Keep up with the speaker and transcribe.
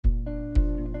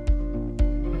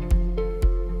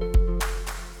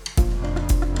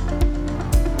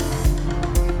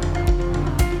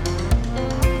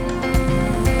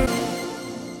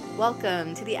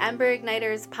Welcome to the Ember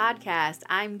Igniters podcast.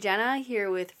 I'm Jenna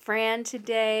here with Fran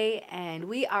today, and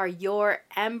we are your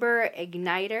Ember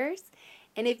Igniters.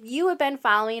 And if you have been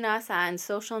following us on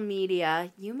social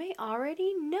media, you may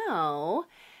already know,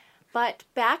 but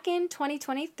back in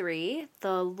 2023,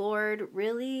 the Lord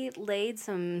really laid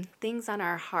some things on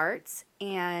our hearts,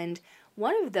 and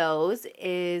one of those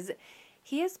is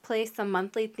He has placed some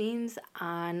monthly themes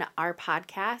on our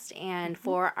podcast and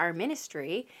for our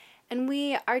ministry. And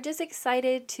we are just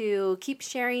excited to keep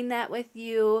sharing that with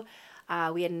you.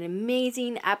 We had an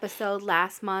amazing episode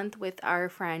last month with our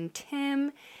friend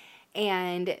Tim.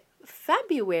 And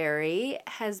February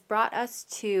has brought us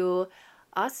to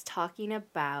us talking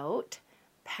about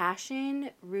passion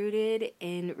rooted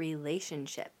in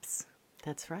relationships.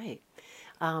 That's right.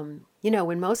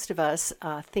 When most of us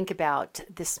think about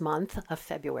this month of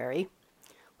February,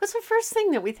 what's the first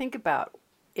thing that we think about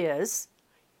is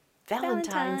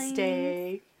Valentine's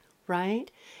Day,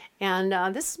 right?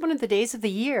 And this is one of the days of the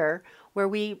year where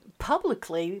we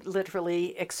publicly,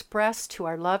 literally express to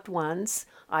our loved ones,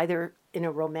 either in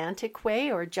a romantic way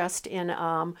or just in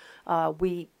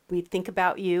we think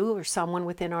about you or someone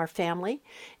within our family.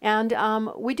 And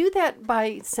we do that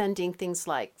by sending things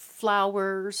like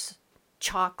flowers,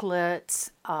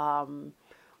 chocolates,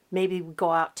 maybe we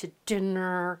go out to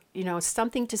dinner,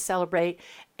 something to celebrate.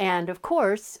 And of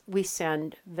course, we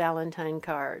send Valentine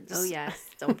cards. Oh, yes.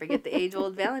 Don't forget the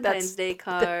age-old Valentine's Day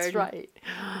card. That's right.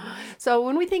 So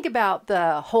when we think about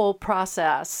the whole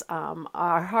process,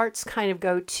 our hearts kind of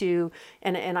go to,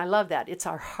 and I love that, it's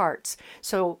our hearts.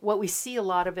 So what we see a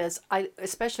lot of is,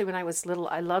 especially when I was little,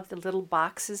 I loved the little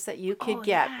boxes that you could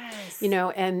get, yes.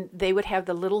 And they would have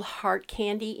the little heart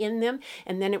candy in them.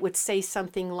 And then it would say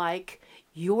something like,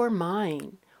 "You're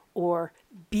mine," or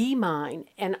 "Be mine."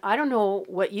 And I don't know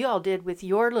what you all did with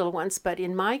your little ones, but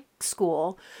in my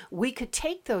school, we could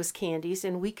take those candies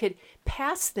and we could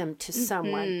pass them to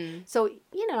someone. So,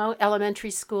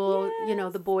 elementary school,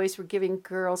 the boys were giving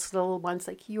girls little ones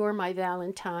like, "You're my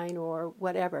Valentine," or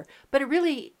whatever. But it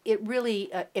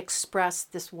really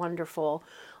expressed this wonderful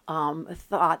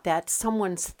thought that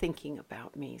someone's thinking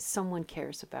about me, someone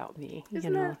cares about me.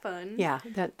 Isn't that fun? Yeah,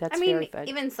 that's very fun.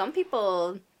 Even some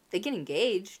people, they get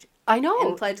engaged. I know.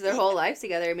 And pledge their whole lives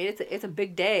together. I mean, it's a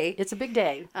big day. It's a big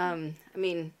day.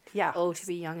 Yeah. Oh, to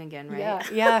be young again,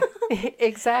 right? Yeah,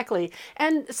 exactly.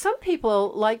 And some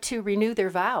people like to renew their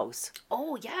vows.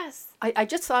 Oh, yes. I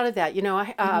just thought of that.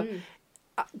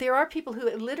 There are people who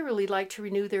literally like to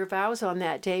renew their vows on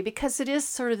that day because it is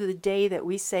sort of the day that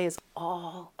we say is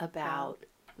all about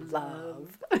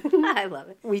love. I love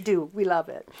it. We do. We love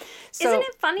it. So, isn't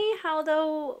it funny how,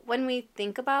 though, when we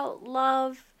think about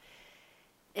love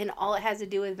and all it has to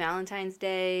do with Valentine's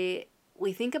Day,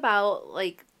 we think about,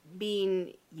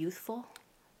 being youthful?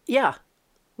 Yeah,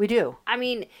 we do. I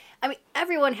mean,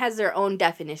 everyone has their own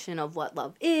definition of what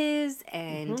love is,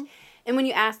 and when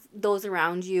you ask those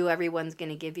around you, everyone's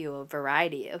going to give you a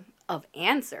variety of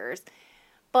answers.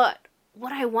 But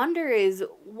what I wonder is,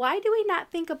 why do we not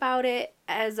think about it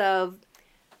as of,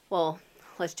 well,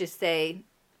 let's just say,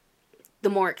 the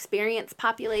more experienced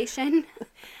population?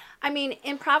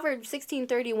 In Proverbs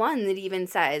 16:31, it even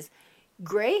says,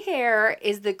 "Gray hair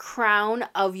is the crown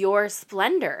of your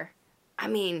splendor."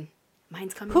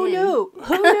 Mine's coming Who in.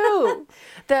 Who knew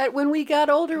that when we got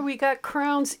older, we got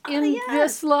crowns in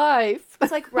this life?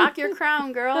 It's like, rock your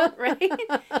crown, girl, right?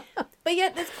 But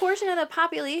yet this portion of the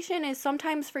population is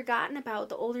sometimes forgotten about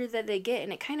the older that they get,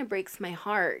 and it kind of breaks my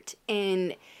heart.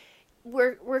 And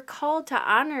we're called to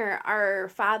honor our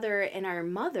father and our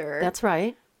mother. That's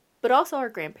right. But also our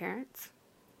grandparents.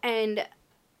 And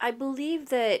I believe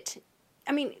that,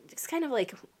 it's kind of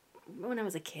like when I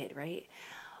was a kid, right?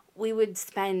 We would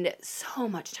spend so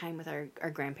much time with our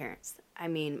grandparents.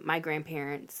 My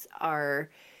grandparents are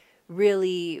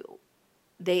really,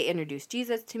 they introduced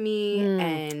Jesus to me,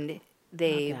 and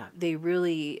they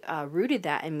really rooted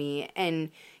that in me.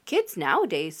 And kids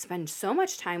nowadays spend so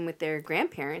much time with their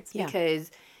grandparents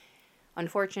because,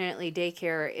 unfortunately,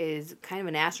 daycare is kind of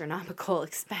an astronomical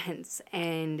expense,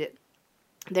 and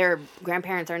their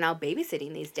grandparents are now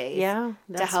babysitting these days. Yeah,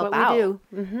 that's to help what out. We do.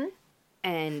 Mm-hmm.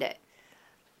 And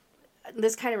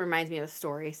this kind of reminds me of a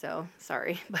story, so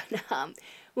sorry. But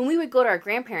when we would go to our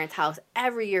grandparents' house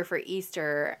every year for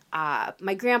Easter,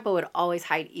 my grandpa would always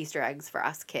hide Easter eggs for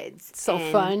us kids. So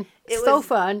and fun. It so was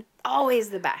fun.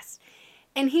 Always the best.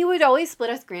 And he would always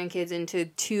split us grandkids into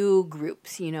two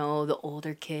groups, the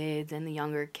older kids and the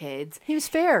younger kids. He was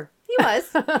fair. He was.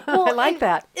 Well, I like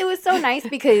that. It was so nice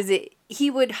because he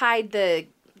would hide the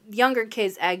younger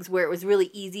kids' eggs where it was really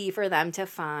easy for them to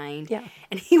find. Yeah.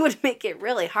 And he would make it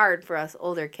really hard for us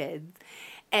older kids.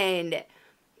 And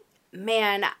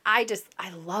man, I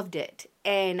loved it.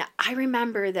 And I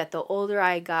remember that the older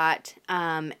I got,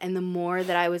 and the more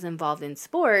that I was involved in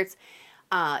sports,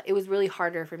 it was really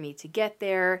harder for me to get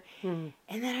there. Mm.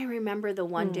 And then I remember the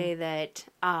one day that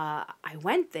I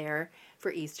went there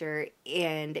for Easter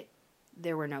and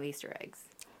there were no Easter eggs.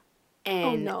 Oh,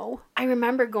 And no. I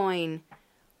remember going,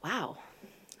 wow.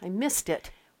 I missed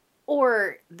it.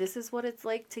 Or this is what it's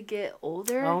like to get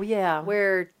older. Oh, yeah.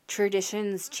 Where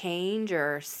traditions change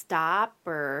or stop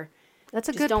or That's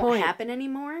a just good don't point. happen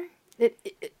anymore.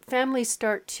 Families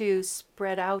start to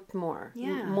spread out more.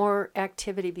 Yeah. More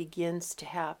activity begins to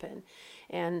happen.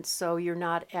 And so you're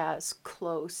not as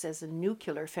close as a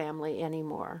nuclear family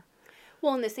anymore.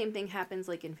 Well, and the same thing happens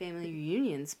like in family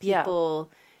reunions. Yeah.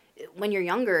 People, when you're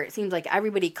younger, it seems like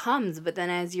everybody comes, but then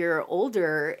as you're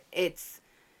older, it's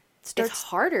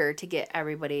harder to get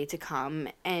everybody to come.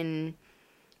 And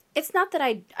it's not that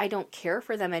I don't care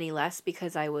for them any less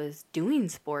because I was doing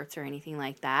sports or anything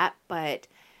like that, but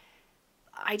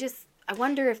I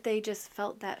wonder if they just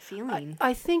felt that feeling.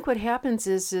 I think what happens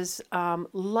is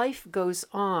life goes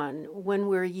on. When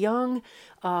we're young,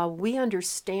 we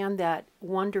understand that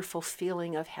wonderful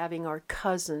feeling of having our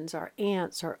cousins, our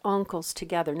aunts, our uncles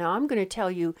together. Now, I'm going to tell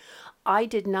you, I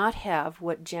did not have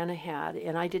what Jenna had,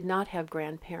 and I did not have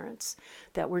grandparents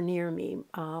that were near me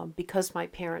because my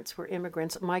parents were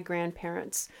immigrants. My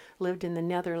grandparents lived in the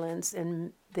Netherlands,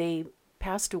 and they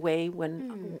passed away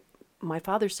when my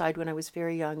father's side when I was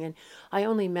very young, and I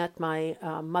only met my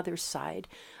mother's side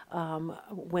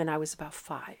when I was about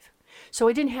 5. So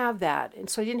I didn't have that, and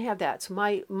so I didn't have that. So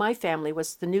my family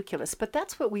was the nucleus, but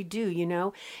that's what we do, you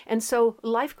know. And so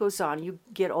life goes on. You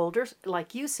get older,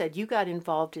 like you said, you got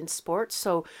involved in sports.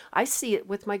 So I see it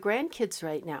with my grandkids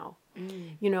right now.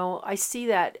 You know, I see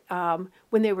that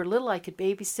when they were little, I could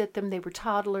babysit them. They were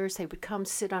toddlers. They would come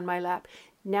sit on my lap.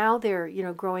 Now they're, you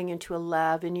know, growing into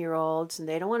 11-year-olds, and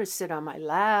they don't want to sit on my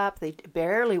lap. They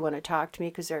barely want to talk to me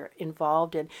because they're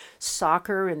involved in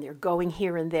soccer and they're going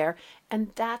here and there.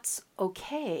 And that's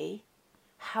okay.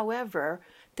 However,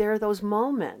 there are those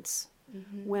moments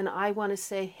when I want to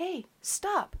say, hey,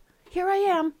 stop. Here I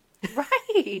am.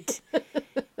 Right.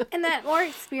 And that more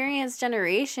experienced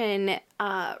generation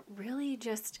really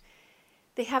just,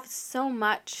 they have so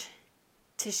much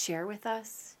to share with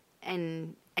us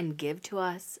and give to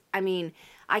us. I mean,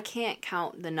 I can't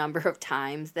count the number of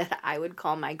times that I would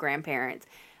call my grandparents.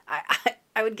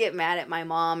 I would get mad at my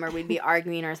mom, or we'd be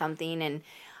arguing or something, and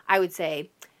I would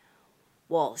say,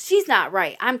 well, she's not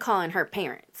right. I'm calling her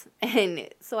parents. And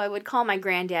so I would call my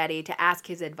granddaddy to ask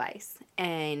his advice.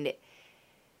 And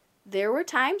there were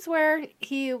times where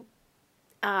he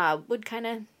would kind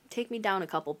of take me down a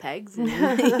couple pegs and,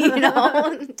 you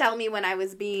know, tell me when I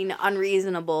was being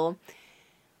unreasonable.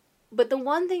 But the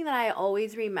one thing that I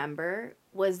always remember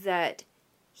was that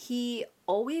he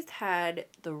always had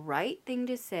the right thing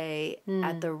to say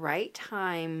at the right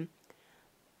time,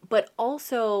 but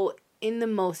also in the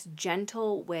most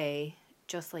gentle way,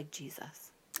 just like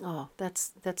Jesus. Oh,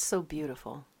 that's so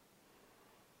beautiful.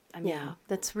 I mean, Yeah,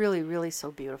 that's really, really so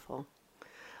beautiful.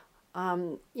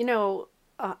 You know,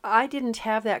 I didn't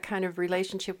have that kind of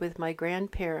relationship with my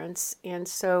grandparents, and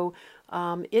so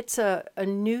it's a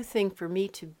new thing for me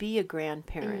to be a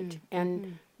grandparent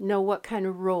and know what kind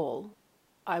of role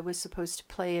I was supposed to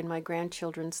play in my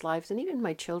grandchildren's lives and even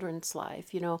my children's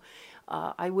life. You know,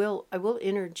 I will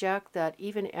interject that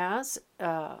even as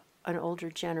an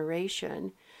older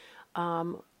generation,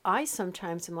 I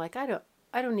sometimes am like, I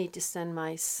don't need to send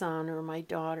my son or my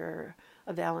daughter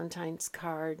a Valentine's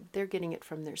card. They're getting it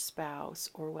from their spouse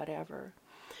or whatever.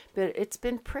 But it's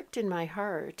been pricked in my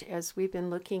heart as we've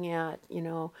been looking at, you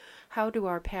know, how do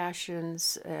our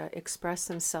passions express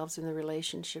themselves in the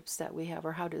relationships that we have,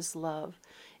 or how does love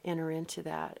enter into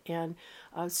that? And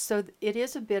so it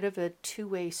is a bit of a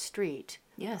two-way street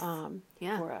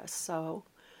for us. So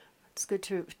it's good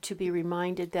to be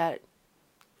reminded that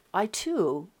I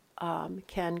too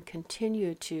can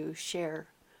continue to share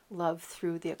love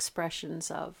through the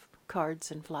expressions of cards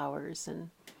and flowers and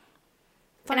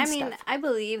fun and I mean, stuff. I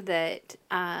believe that,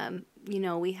 you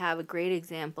know, we have a great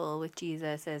example with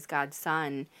Jesus as God's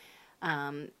son.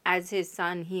 As his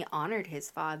son, he honored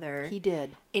his father. He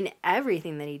did. In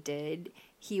everything that he did.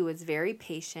 He was very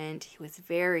patient. He was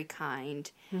very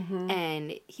kind.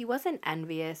 And he wasn't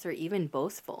envious or even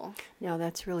boastful. No,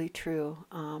 that's really true.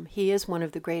 He is one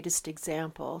of the greatest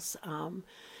examples.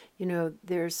 You know,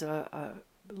 there's a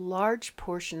large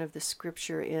portion of the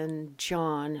scripture in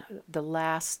John, the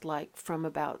last, like from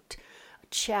about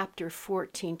chapter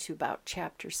 14 to about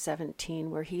chapter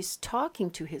 17, where he's talking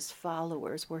to his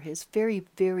followers, where his very,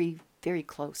 very very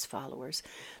close followers.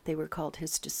 They were called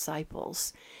his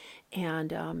disciples.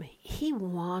 And he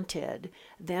wanted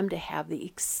them to have the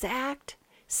exact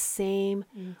same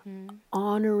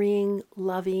honoring,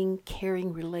 loving,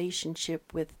 caring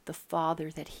relationship with the Father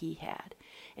that he had.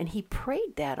 And he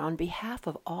prayed that on behalf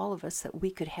of all of us, that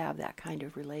we could have that kind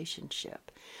of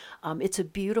relationship. It's a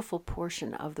beautiful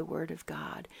portion of the Word of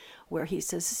God where he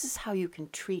says, this is how you can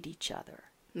treat each other.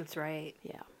 That's right.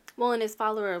 Yeah. Well, and his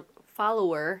follower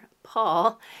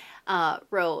Paul,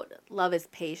 wrote, love is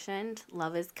patient,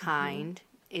 love is kind,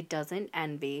 it doesn't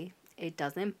envy, it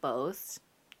doesn't boast,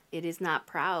 it is not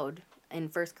proud, in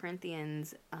 1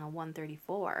 Corinthians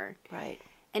 1:34. Right.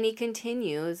 And he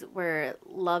continues, where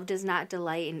love does not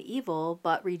delight in evil,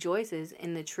 but rejoices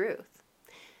in the truth.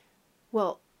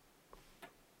 Well,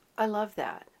 I love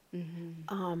that.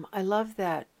 I love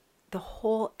that the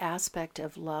whole aspect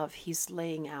of love he's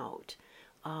laying out.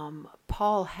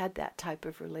 Paul had that type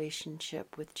of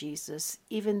relationship with Jesus,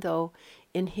 even though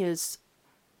in his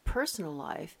personal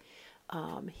life,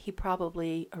 he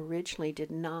probably originally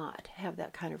did not have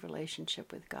that kind of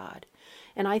relationship with God.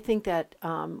 And I think that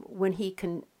when he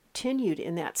continued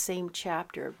in that same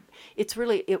chapter,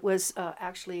 it was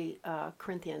actually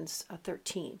Corinthians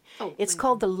 13. Oh, it's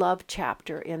called the love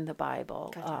chapter in the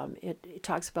Bible. Gotcha. It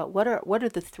talks about what are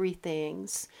the three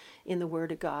things in the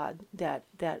Word of God that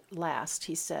last.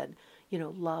 He said,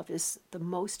 love is the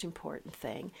most important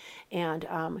thing. And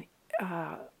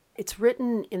it's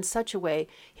written in such a way.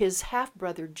 His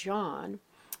half-brother John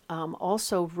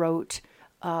also wrote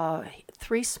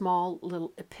 3 small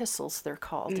little epistles, they're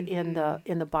called, in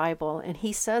the Bible. And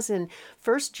he says in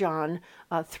 1 John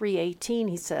 3:18,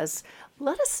 he says,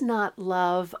 let us not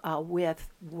love with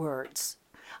words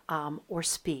or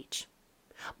speech,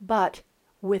 but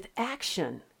with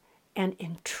action and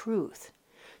in truth.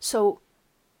 So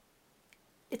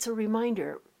it's a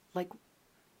reminder, like,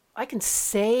 I can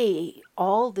say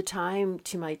all the time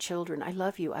to my children, I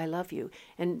love you,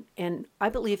 and I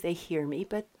believe they hear me,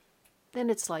 but then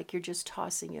it's like you're just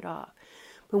tossing it off.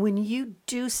 But when you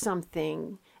do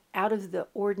something out of the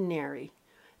ordinary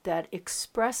that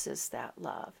expresses that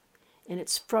love, and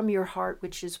it's from your heart,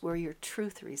 which is where your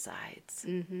truth resides,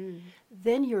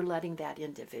 then you're letting that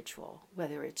individual,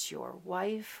 whether it's your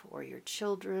wife or your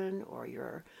children or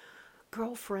your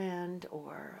girlfriend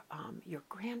or your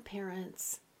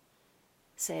grandparents,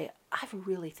 say, I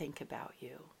really think about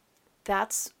you.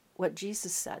 That's what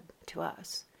Jesus said to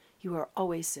us. You are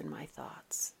always in my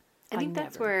thoughts. I think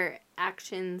that's where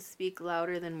actions speak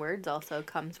louder than words also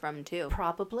comes from, too.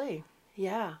 Probably.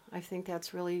 Yeah, I think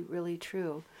that's really, really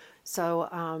true.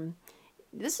 So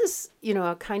this is,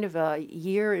 a kind of a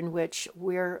year in which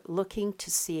we're looking to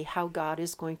see how God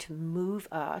is going to move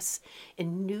us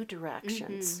in new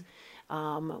directions.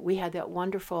 We had that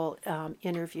wonderful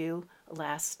interview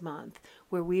last month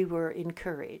where we were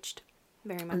encouraged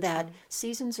Very much that so.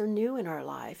 seasons are new in our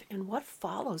life. And what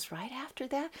follows right after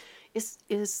that is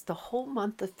the whole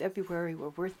month of February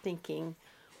where we're thinking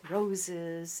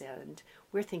roses, and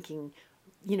we're thinking,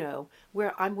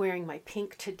 where I'm wearing my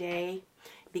pink today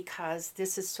because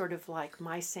this is sort of like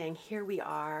my saying, here we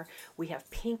are, we have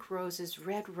pink roses,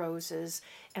 red roses,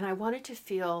 and I wanted to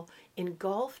feel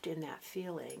engulfed in that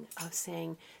feeling of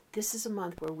saying, this is a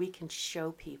month where we can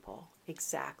show people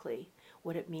exactly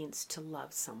what it means to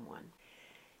love someone.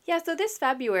 Yeah, so this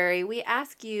February, we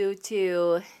ask you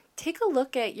to take a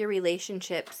look at your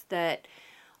relationships that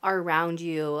are around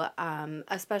you,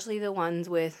 especially the ones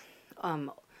with,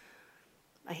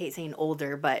 I hate saying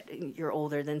older, but you're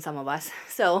older than some of us.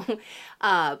 So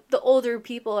the older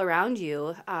people around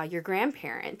you, your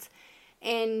grandparents.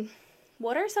 And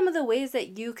what are some of the ways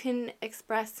that you can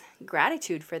express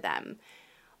gratitude for them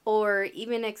or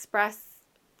even express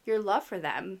your love for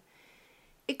them?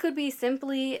 It could be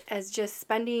simply as just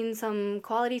spending some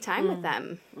quality time with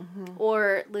them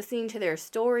or listening to their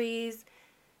stories,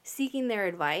 seeking their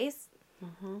advice.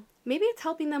 Maybe it's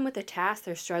helping them with a task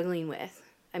they're struggling with.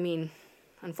 I mean,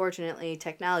 unfortunately,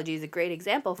 technology is a great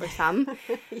example for some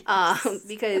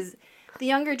because the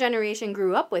younger generation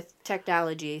grew up with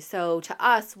technology. So to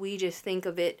us, we just think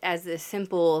of it as a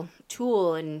simple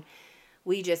tool, and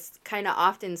we just kind of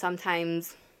often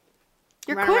sometimes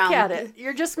You're run quick around. at it.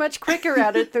 You're just much quicker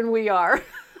at it than we are.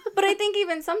 But I think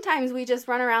even sometimes we just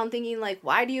run around thinking, like,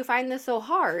 why do you find this so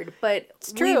hard? But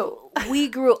It's true. We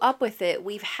grew up with it.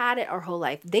 We've had it our whole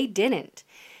life. They didn't.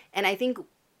 And I think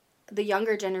the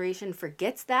younger generation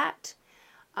forgets that.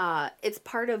 It's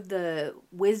part of the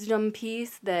wisdom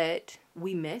piece that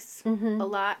we miss a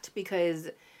lot because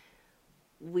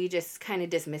we just kind of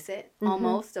dismiss it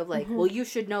almost of like, well, you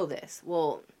should know this.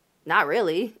 Well, not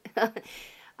really.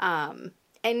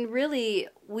 And really,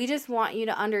 we just want you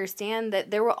to understand that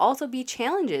there will also be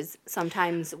challenges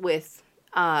sometimes with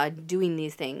doing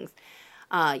these things.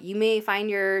 You may find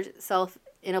yourself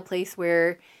in a place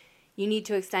where you need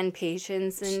to extend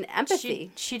patience and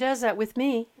empathy. She does that with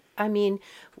me. I mean,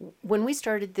 when we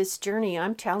started this journey,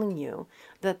 I'm telling you,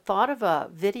 the thought of a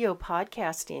video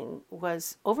podcasting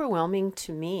was overwhelming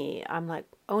to me. I'm like,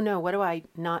 oh no, what do I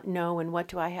not know and what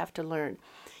do I have to learn?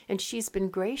 And she's been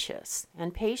gracious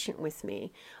and patient with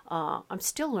me. I'm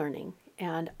still learning,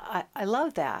 and I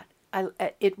love that.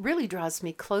 It really draws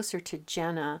me closer to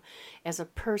Jenna as a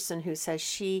person who says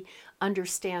she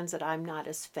understands that I'm not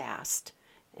as fast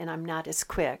and I'm not as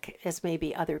quick as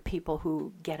maybe other people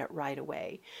who get it right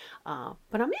away.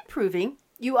 But I'm improving.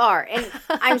 You are, and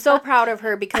I'm so proud of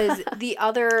her because the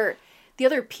other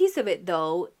piece of it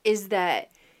though is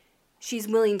that she's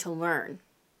willing to learn.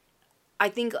 I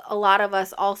think a lot of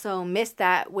us also miss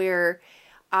that where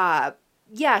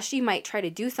yeah, she might try to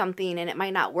do something and it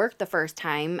might not work the first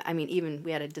time. I mean, even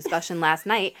we had a discussion last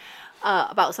night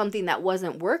about something that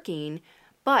wasn't working,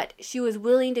 but she was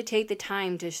willing to take the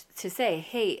time to say,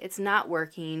 hey, it's not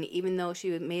working, even though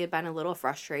she may have been a little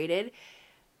frustrated,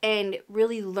 and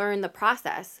really learn the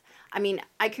process. I mean,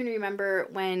 I can remember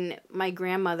when my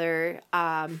grandmother,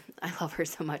 I love her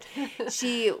so much,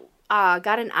 she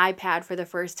got an iPad for the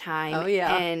first time. Oh,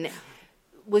 yeah. And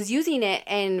was using it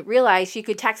and realized she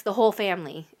could text the whole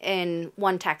family in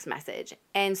one text message.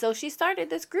 And so she started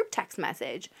this group text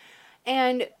message,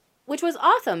 and which was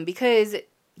awesome because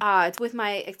it's with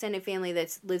my extended family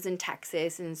that lives in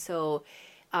Texas, and so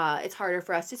it's harder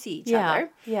for us to see each other.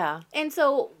 Yeah. And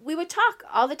so we would talk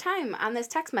all the time on this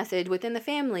text message within the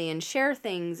family and share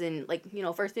things and, like, you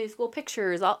know, first day of school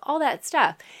pictures, all that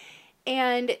stuff.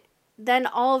 And then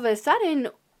all of a sudden,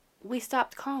 we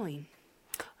stopped calling.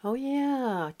 Oh,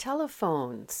 yeah.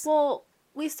 Telephones. Well,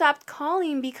 we stopped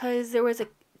calling because there was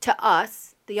to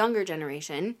us, the younger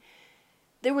generation,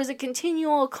 there was a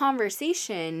continual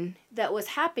conversation that was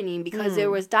happening because there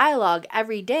was dialogue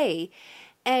every day.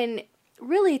 And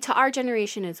really, to our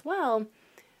generation as well,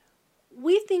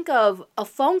 we think of a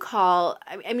phone call,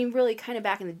 I mean, really kind of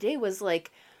back in the day was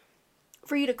like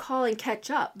for you to call and catch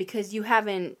up because you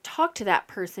haven't talked to that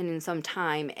person in some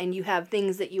time and you have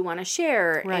things that you want to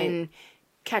share and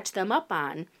catch them up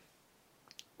on.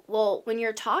 Well, when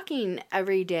you're talking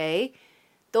every day,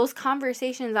 those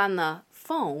conversations on the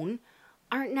phone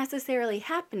aren't necessarily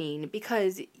happening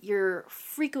because you're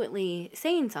frequently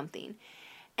saying something.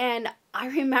 And I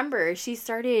remember she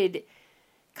started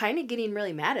kind of getting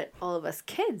really mad at all of us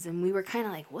kids, and we were kind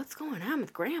of like, what's going on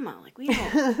with grandma? Like, we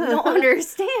don't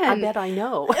understand. I bet I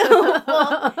know.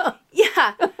 Well,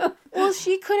 yeah. Well,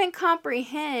 she couldn't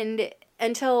comprehend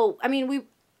until,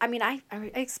 I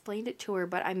explained it to her,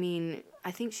 but I mean,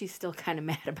 I think she's still kind of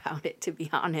mad about it, to be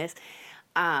honest.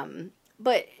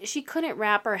 But she couldn't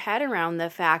wrap her head around the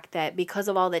fact that because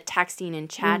of all the texting and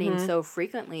chatting so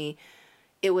frequently,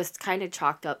 it was kind of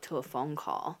chalked up to a phone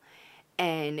call.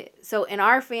 And so in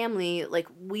our family, like,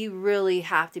 we really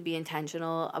have to be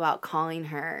intentional about calling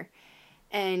her.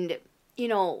 And, you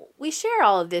know, we share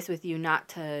all of this with you not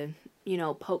to, you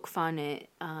know, poke fun at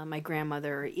my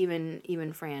grandmother or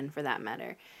even Fran for that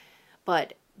matter.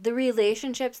 But the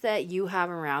relationships that you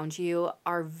have around you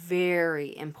are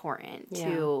very important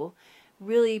to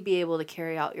really be able to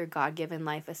carry out your God-given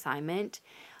life assignment.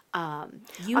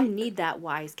 You need that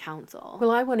wise counsel. Well,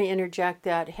 I want to interject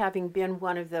that having been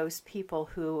one of those people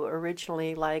who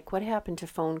originally, like, what happened to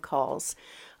phone calls?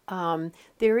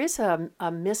 There is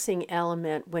a missing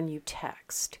element when you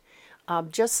text.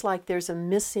 Just like there's a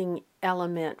missing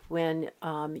element when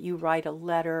you write a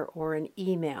letter or an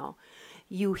email.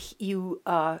 You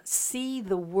see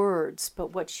the words,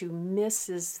 but what you miss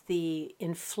is the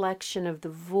inflection of the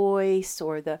voice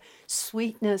or the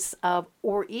sweetness of,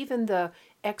 or even the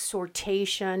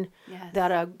exhortation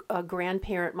that a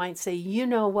grandparent might say, you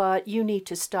know what, you need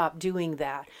to stop doing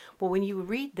that. Well, when you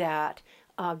read that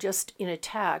just in a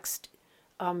text,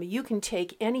 you can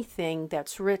take anything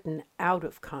that's written out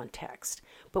of context.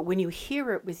 But when you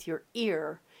hear it with your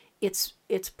ear, it's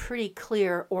pretty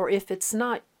clear, or if it's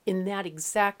not in that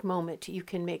exact moment, you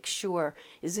can make sure,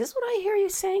 is this what I hear you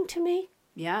saying to me?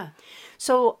 Yeah.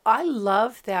 So I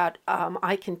love that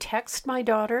I can text my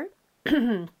daughter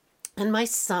and my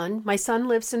son. My son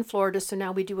lives in Florida, so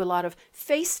now we do a lot of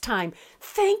FaceTime.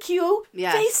 Thank you,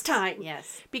 FaceTime.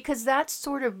 Yes. Because that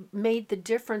sort of made the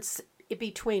difference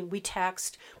between we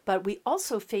text, but we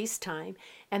also FaceTime,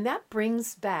 and that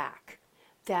brings back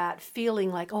that feeling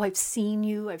like, oh, I've seen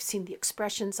you, I've seen the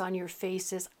expressions on your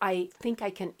faces, I think I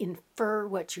can infer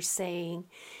what you're saying.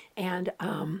 And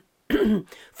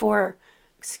for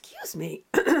excuse me,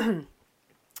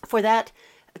 for that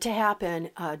to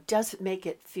happen does make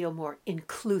it feel more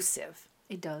inclusive.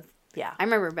 It does. Yeah. I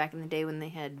remember back in the day when they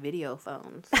had video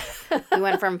phones. We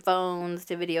went from phones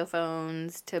to video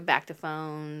phones to back to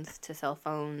phones to cell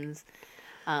phones.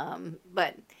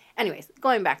 But anyways,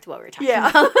 going back to what we were talking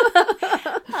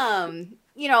about.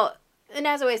 You know, and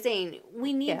as I was saying,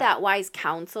 we need that wise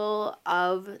counsel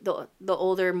of the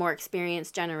older, more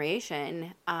experienced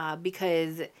generation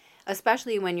because,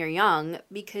 especially when you're young,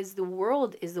 because the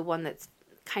world is the one that's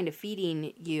kind of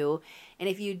feeding you. And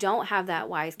if you don't have that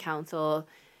wise counsel,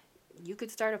 you could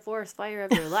start a forest fire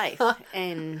of your life.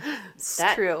 And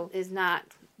that is not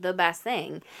the best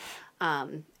thing.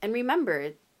 And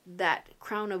remember that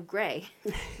crown of gray,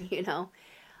 you know,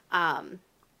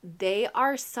 they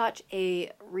are such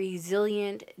a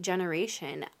resilient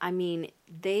generation. I mean,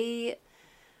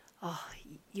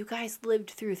 you guys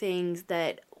lived through things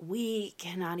that we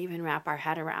cannot even wrap our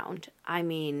head around. I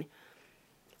mean,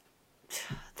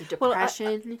 the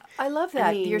depression. Well, I love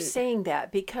that you're saying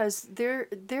that, because there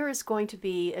is going to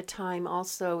be a time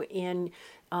also in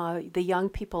the young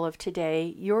people of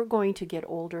today. You're going to get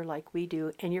older like we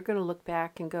do, and you're going to look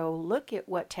back and go, look at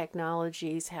what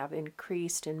technologies have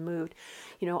increased and moved.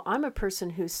 You know, I'm a person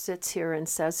who sits here and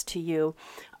says to you,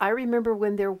 I remember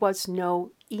when there was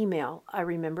no email. I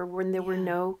remember when there were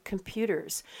no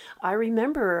computers. I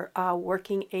remember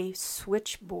working a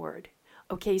switchboard.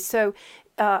 Okay, so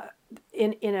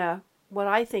in a what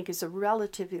I think is a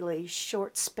relatively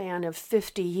short span of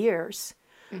 50 years,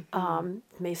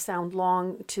 may sound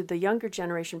long to the younger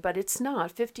generation, but it's not.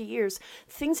 50 years,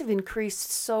 things have increased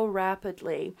so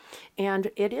rapidly, and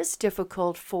it is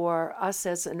difficult for us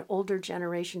as an older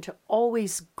generation to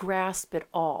always grasp it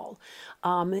all.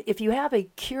 If you have a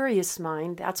curious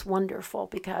mind, that's wonderful,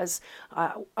 because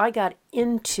I got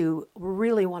into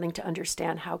really wanting to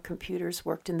understand how computers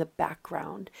worked in the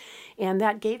background, and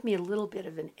that gave me a little bit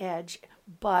of an edge.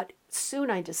 But soon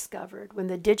I discovered, when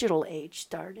the digital age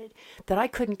started, that I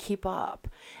couldn't keep up.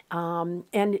 And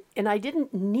I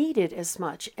didn't need it as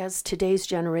much as today's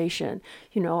generation.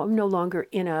 You know, I'm no longer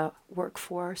in a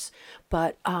workforce,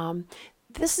 but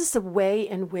this is the way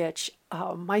in which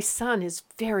my son is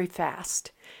very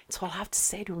fast. So I'll have to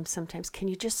say to him sometimes, can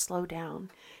you just slow down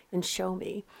and show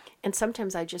me? And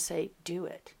sometimes I just say, do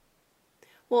it.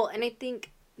 Well, and I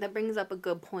think that brings up a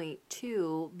good point,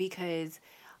 too, because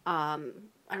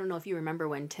I don't know if you remember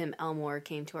when Tim Elmore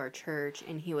came to our church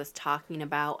and he was talking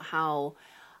about how,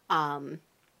 you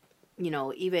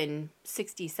know, even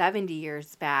 60, 70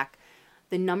 years back,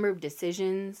 the number of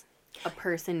decisions a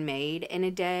person made in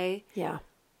a day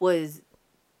was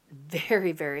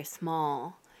very, very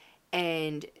small.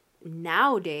 And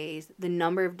nowadays, the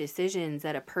number of decisions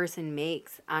that a person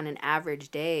makes on an average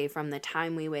day from the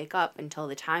time we wake up until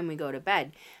the time we go to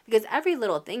bed, because every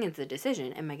little thing is a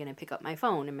decision. Am I going to pick up my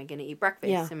phone? Am I going to eat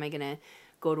breakfast? Am I going to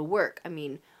go to work? I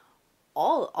mean,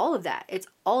 all of that, it's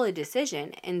all a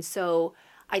decision. And so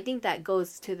I think that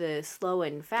goes to the slow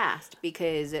and fast,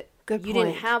 because you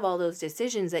didn't have all those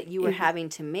decisions that you were having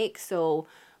to make. So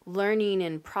learning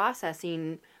and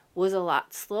processing was a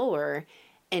lot slower.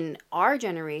 In our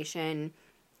generation,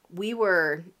 we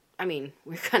were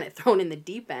kind of thrown in the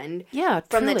deep end. Yeah,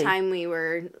 from truly. the time we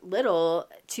were little,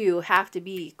 to have to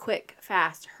be quick,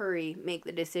 fast, hurry, make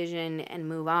the decision and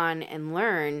move on and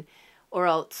learn, or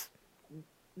else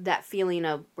that feeling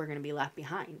of we're going to be left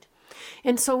behind.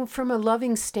 And so from a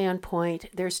loving standpoint,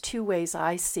 there's two ways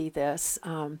I see this.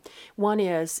 One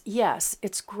is, yes,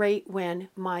 it's great when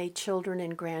my children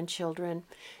and grandchildren,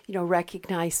 you know,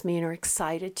 recognize me and are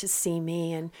excited to see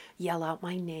me and yell out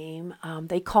my name.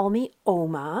 They call me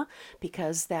Oma,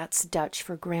 because that's Dutch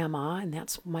for grandma, and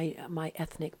that's my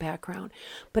ethnic background.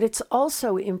 But it's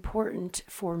also important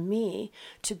for me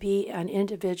to be an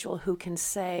individual who can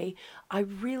say, I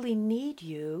really need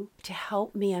you to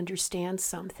help me understand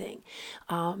something,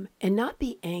 and not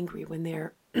be angry when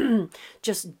they're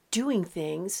just doing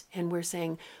things and we're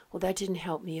saying, well, that didn't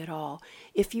help me at all.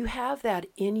 If you have that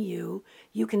in you,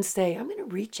 you can say, I'm going to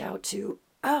reach out to,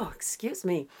 I'm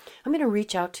going to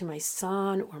reach out to my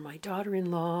son or my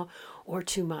daughter-in-law or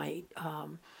to my,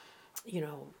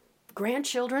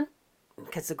 grandchildren.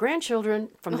 Because the grandchildren,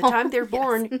 from the time they're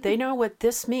born, they know what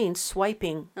this means,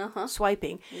 swiping.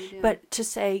 But to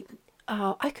say,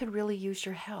 I could really use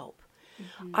your help.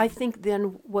 I think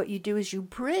then what you do is you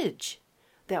bridge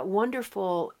that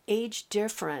wonderful age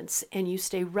difference, and you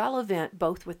stay relevant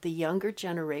both with the younger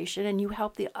generation, and you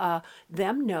help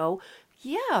them know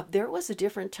yeah, there was a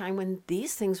different time when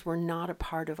these things were not a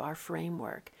part of our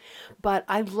framework. But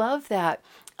I love that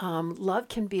love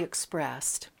can be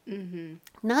expressed,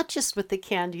 not just with the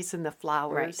candies and the Right.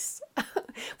 flowers,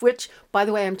 which, by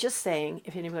the way, I'm just saying,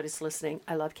 if anybody's listening,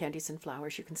 I love candies and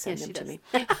flowers. You can send Yes, them she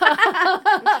to does.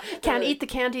 me. Can't eat the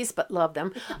candies, but love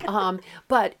them.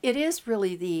 But it is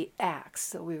really the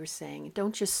acts that we were saying.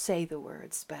 Don't just say the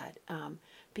words, but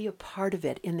be a part of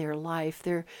it in their life.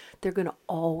 They're going to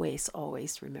always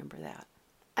remember that.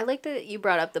 I like that you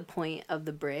brought up the point of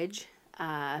the bridge.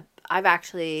 I've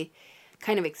actually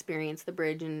kind of experienced the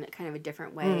bridge in kind of a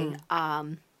different way.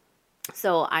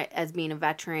 So I, as being a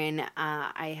veteran,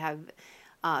 I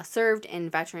have served in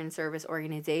veteran service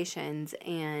organizations,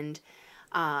 and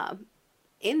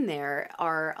in there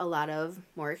are a lot of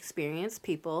more experienced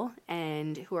people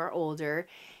and who are older,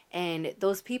 and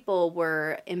those people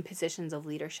were in positions of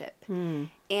leadership.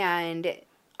 And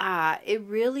it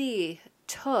really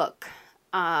took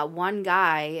one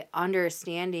guy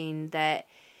understanding that,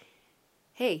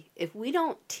 hey, if we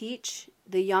don't teach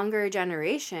the younger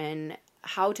generation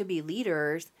how to be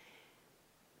leaders,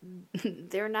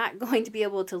 they're not going to be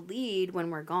able to lead when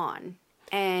we're gone.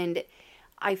 And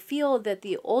I feel that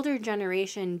the older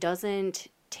generation doesn't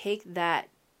take that.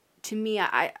 To me,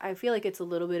 I feel like it's a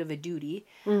little bit of a duty.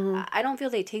 I don't feel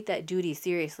they take that duty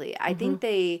seriously. I think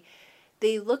they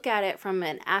look at it from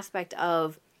an aspect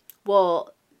of,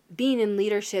 well, being in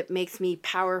leadership makes me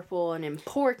powerful and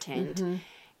important.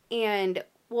 And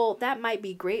well, that might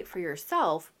be great for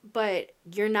yourself, but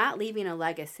you're not leaving a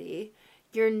legacy.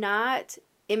 You're not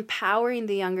empowering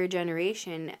the younger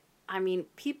generation. I mean,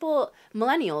 people,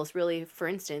 millennials really, for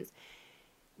instance,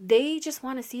 they just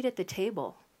want a seat at the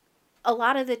table a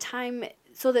lot of the time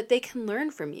so that they can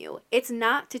learn from you. It's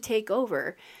not to take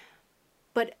over.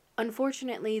 But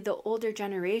unfortunately, the older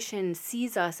generation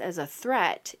sees us as a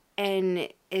threat and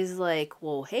is like,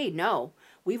 well, hey, no,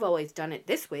 we've always done it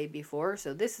this way before,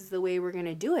 so this is the way we're going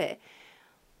to do it.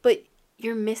 But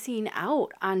you're missing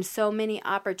out on so many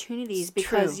opportunities It's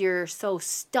because true. you're so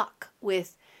stuck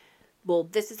with, well,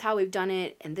 this is how we've done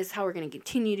it, and this is how we're going to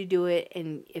continue to do it.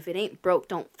 And if it ain't broke,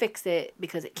 don't fix it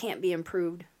because it can't be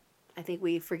improved. I think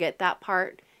we forget that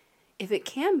part. If it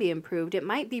can be improved, it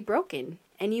might be broken,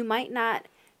 and you might not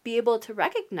be able to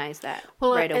recognize that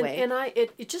Well, right and, away. and I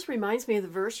it just reminds me of the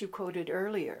verse you quoted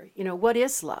earlier. You know, what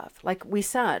is love? Like we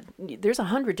said, there's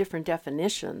 100 different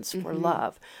definitions for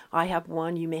love. I have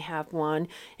one, you may have one,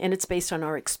 and it's based on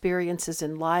our experiences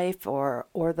in life or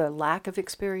the lack of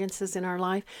experiences in our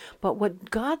life. But what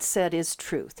God said is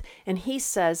truth. And he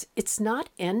says it's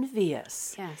not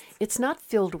envious. Yes. It's not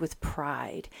filled with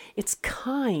pride. It's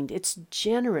kind, it's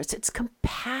generous, it's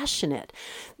compassionate.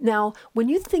 Now, when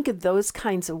you think of those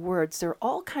kinds of words, they're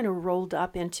all kind of rolled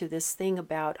up into this thing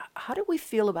about how do we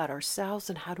feel about ourselves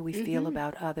and how do we feel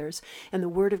about others. And the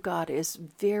Word of God is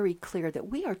very clear that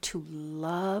we are to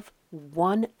love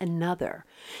one another.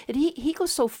 And he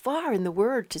goes so far in the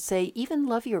Word to say, even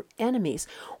love your enemies.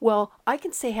 Well, I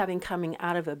can say, having coming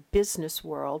out of a business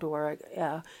world or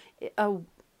a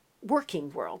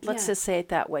working world, let's Yeah. just say it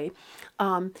that way,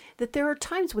 that there are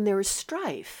times when there is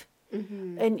strife.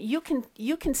 And you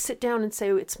can sit down and say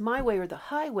it's my way or the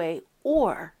highway,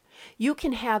 or you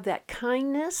can have that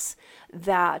kindness,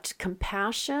 that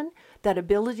compassion, that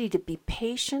ability to be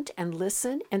patient and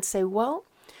listen and say, well,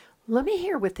 let me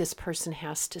hear what this person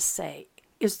has to say.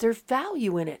 Is there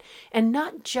value in it? And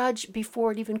not judge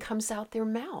before it even comes out their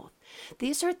mouth.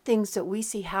 These are things that we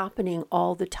see happening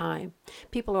all the time.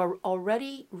 People are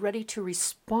already ready to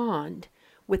respond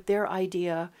with their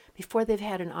idea before they've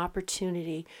had an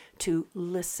opportunity to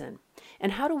listen.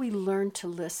 And how do we learn to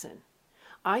listen?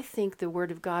 I think the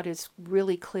Word of God is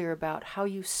really clear about how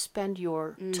you spend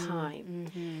your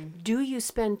time. Do you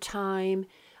spend time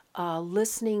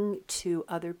listening to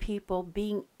other people,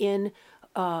 being in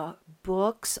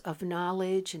books of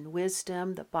knowledge and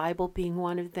wisdom, the Bible being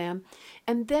one of them,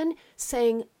 and then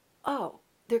saying, oh,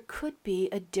 there could be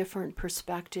a different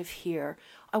perspective here.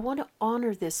 I want to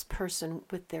honor this person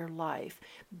with their life.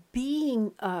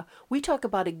 We talk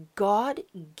about a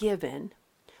God-given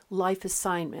life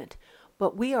assignment,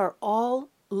 but we are all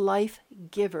life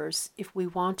givers if we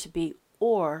want to be,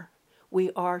 or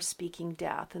we are speaking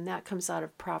death. And that comes out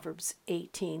of Proverbs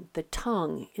 18. The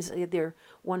tongue is either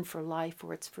one for life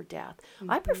or it's for death.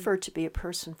 I prefer to be a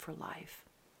person for life.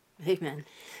 Amen.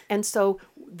 And so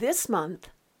this month,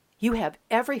 you have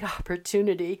every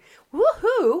opportunity,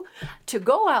 woohoo, to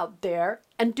go out there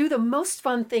and do the most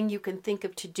fun thing you can think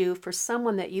of to do for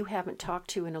someone that you haven't talked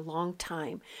to in a long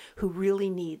time who really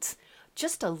needs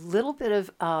just a little bit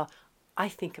of, I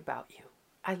think about you.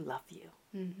 I love you.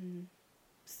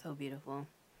 So beautiful.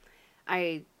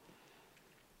 There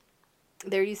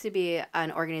used to be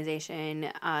an organization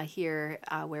here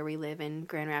where we live in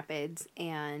Grand Rapids,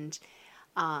 and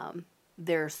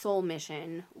their sole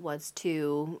mission was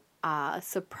to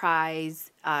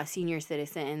surprise senior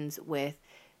citizens with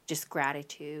just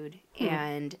gratitude.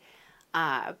 And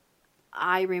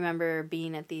I remember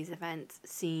being at these events,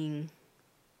 seeing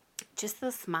just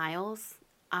the smiles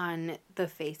on the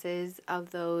faces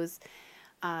of those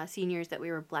seniors that we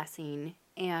were blessing.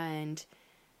 And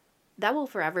that will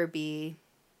forever be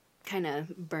kind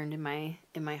of burned in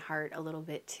my heart a little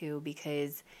bit too,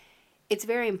 because it's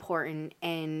very important,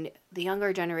 and the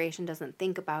younger generation doesn't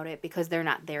think about it because they're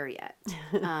not there yet.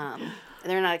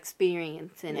 They're not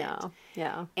experiencing it.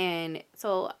 Yeah. And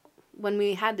so when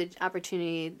we had the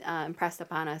opportunity impressed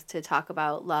upon us to talk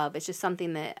about love, it's just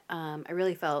something that I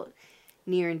really felt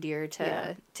near and dear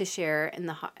to share in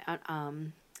the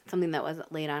something that was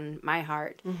laid on my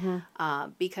heart,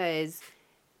 because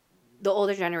the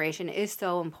older generation is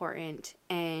so important,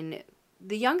 and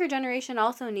the younger generation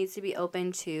also needs to be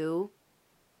open to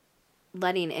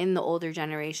letting in the older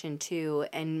generation too.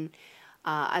 And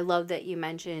I love that you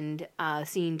mentioned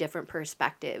seeing different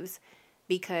perspectives,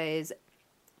 because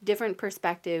different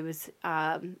perspectives,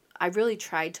 I really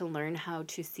tried to learn how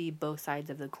to see both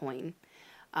sides of the coin.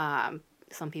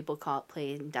 Some people call it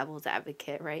playing devil's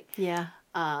advocate, right? Yeah.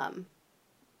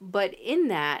 But in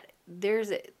that,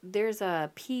 there's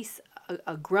a piece,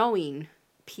 a growing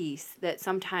piece that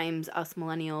sometimes us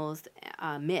millennials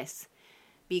miss,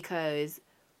 because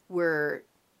we're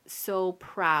so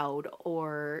proud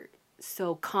or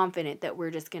so confident that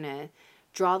we're just going to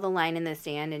draw the line in the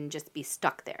sand and just be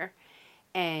stuck there.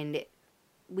 And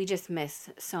we just miss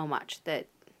so much that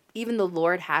even the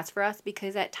Lord has for us,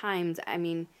 because at times, I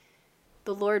mean,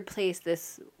 the Lord placed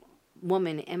this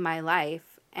woman in my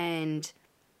life, and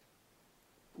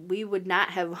we would not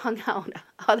have hung out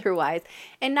otherwise.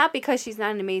 And not because she's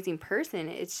not an amazing person.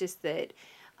 It's just that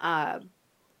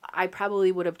I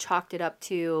probably would have chalked it up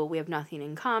to we have nothing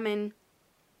in common.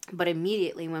 But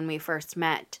immediately when we first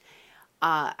met,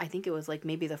 I think it was like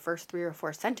maybe the first 3 or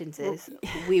 4 sentences,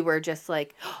 we were just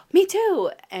like, oh, me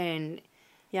too. And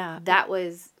that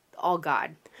was all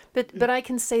God. But I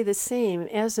can say the same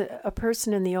as a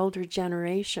person in the older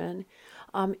generation.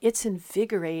 It's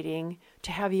invigorating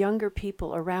to have younger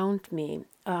people around me.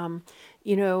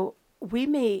 We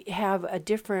may have a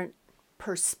different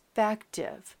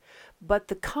perspective, but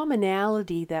the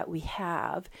commonality that we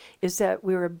have is that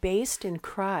we're based in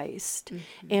Christ,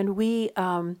 and we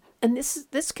and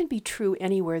this can be true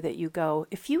anywhere that you go.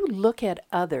 If you look at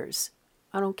others,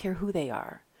 I don't care who they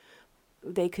are.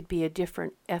 They could be a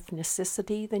different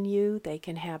ethnicity than you. They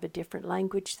can have a different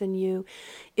language than you.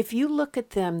 If you look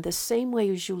at them the same way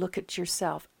as you look at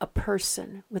yourself, a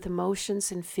person with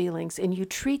emotions and feelings, and you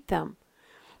treat them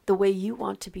the way you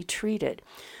want to be treated.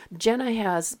 Jenna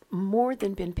has more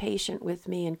than been patient with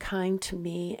me and kind to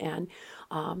me, and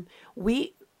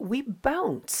we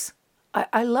bounce.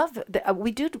 I love that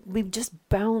we just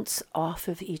bounce off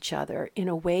of each other in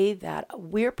a way that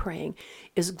we're praying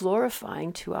is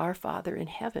glorifying to our Father in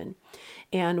heaven.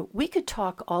 And we could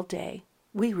talk all day.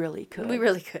 We really could. We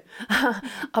really could.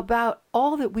 About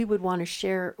all that we would want to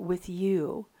share with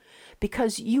you,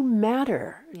 because you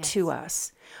matter to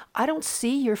us. I don't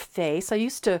see your face. I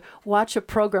used to watch a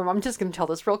program. I'm just going to tell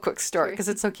this real quick story because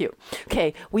it's so cute.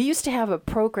 Okay, we used to have a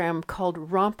program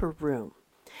called Romper Room.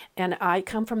 And I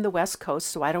come from the West Coast,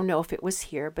 so I don't know if it was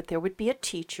here, but there would be a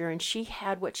teacher, and she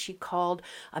had what she called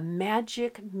a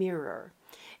magic mirror.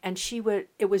 And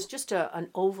it was just an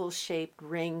oval shaped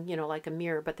ring, like a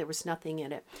mirror, but there was nothing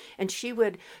in it. And she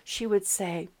would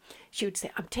say,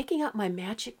 I'm taking out my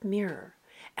magic mirror.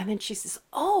 And then she says,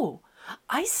 oh,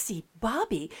 I see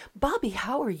Bobby. Bobby,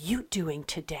 how are you doing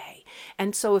today?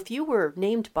 And so if you were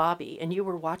named Bobby and you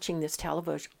were watching this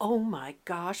television, oh my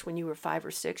gosh, when you were 5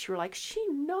 or 6, you were like, she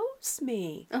knows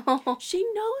me. Oh. She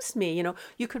knows me.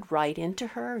 You could write into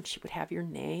her and she would have your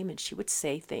name and she would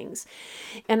say things.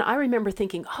 And I remember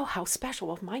thinking, oh, how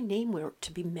special if my name were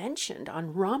to be mentioned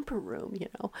on Romper Room,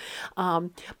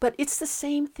 But it's the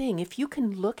same thing. If you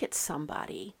can look at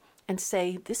somebody and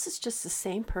say, this is just the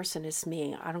same person as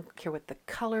me. I don't care what the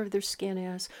color of their skin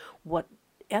is, what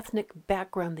ethnic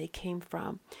background they came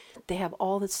from. They have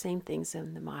all the same things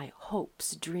in them. My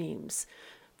hopes, dreams,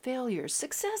 failures,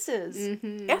 successes,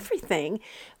 everything.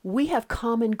 We have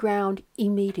common ground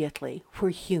immediately. We're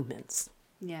humans.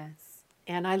 Yes.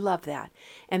 And I love that.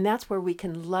 And that's where we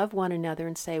can love one another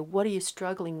and say, what are you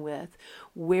struggling with?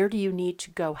 Where do you need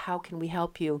to go? How can we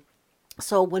help you?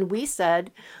 So when we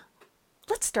said,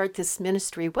 let's start this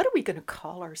ministry, what are we going to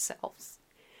call ourselves?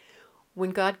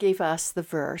 When God gave us the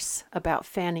verse about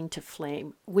fanning to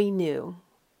flame, we knew.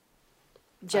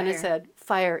 Jenna Fire. said,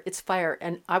 fire, it's fire.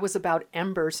 And I was about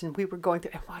embers, and we were going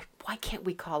through, why can't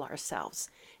we call ourselves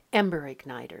ember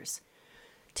igniters?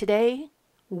 Today,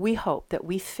 we hope that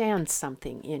we fanned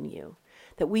something in you,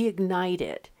 that we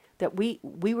ignited, that we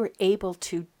were able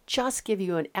to just give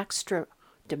you an extra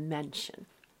dimension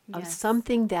of Yes.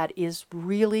 something that is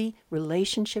really,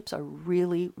 relationships are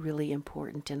really, really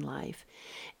important in life.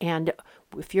 And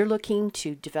if you're looking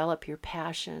to develop your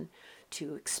passion,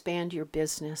 to expand your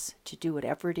business, to do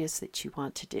whatever it is that you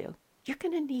want to do, you're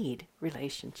going to need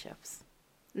relationships.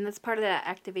 And that's part of that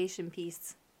activation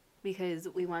piece, because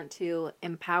we want to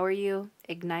empower you,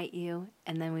 ignite you,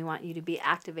 and then we want you to be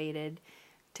activated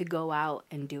to go out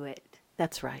and do it.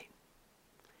 That's right.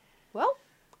 Well,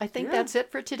 I think Yeah. that's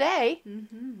it for today.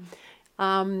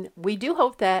 We do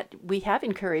hope that we have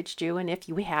encouraged you, and if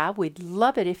we have, we'd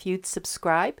love it if you'd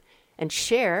subscribe and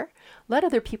share. Let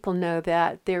other people know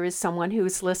that there is someone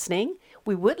who's listening.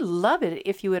 We would love it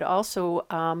if you would also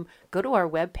go to our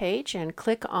webpage and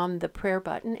click on the prayer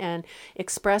button and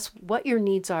express what your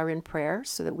needs are in prayer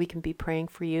so that we can be praying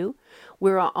for you.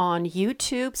 We're on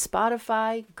YouTube,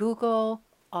 Spotify, Google,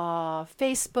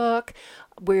 Facebook.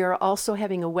 We're also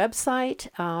having a website.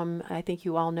 I think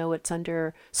you all know it's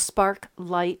under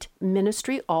Sparklight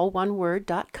Ministry, all one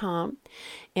word.com.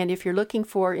 And if you're looking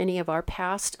for any of our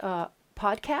past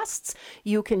podcasts,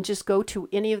 you can just go to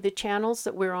any of the channels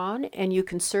that we're on and you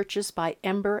can search us by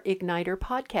Ember Igniter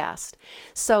Podcast.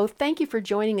 So thank you for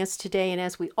joining us today. And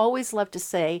as we always love to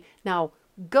say, now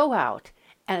go out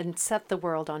and set the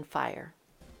world on fire.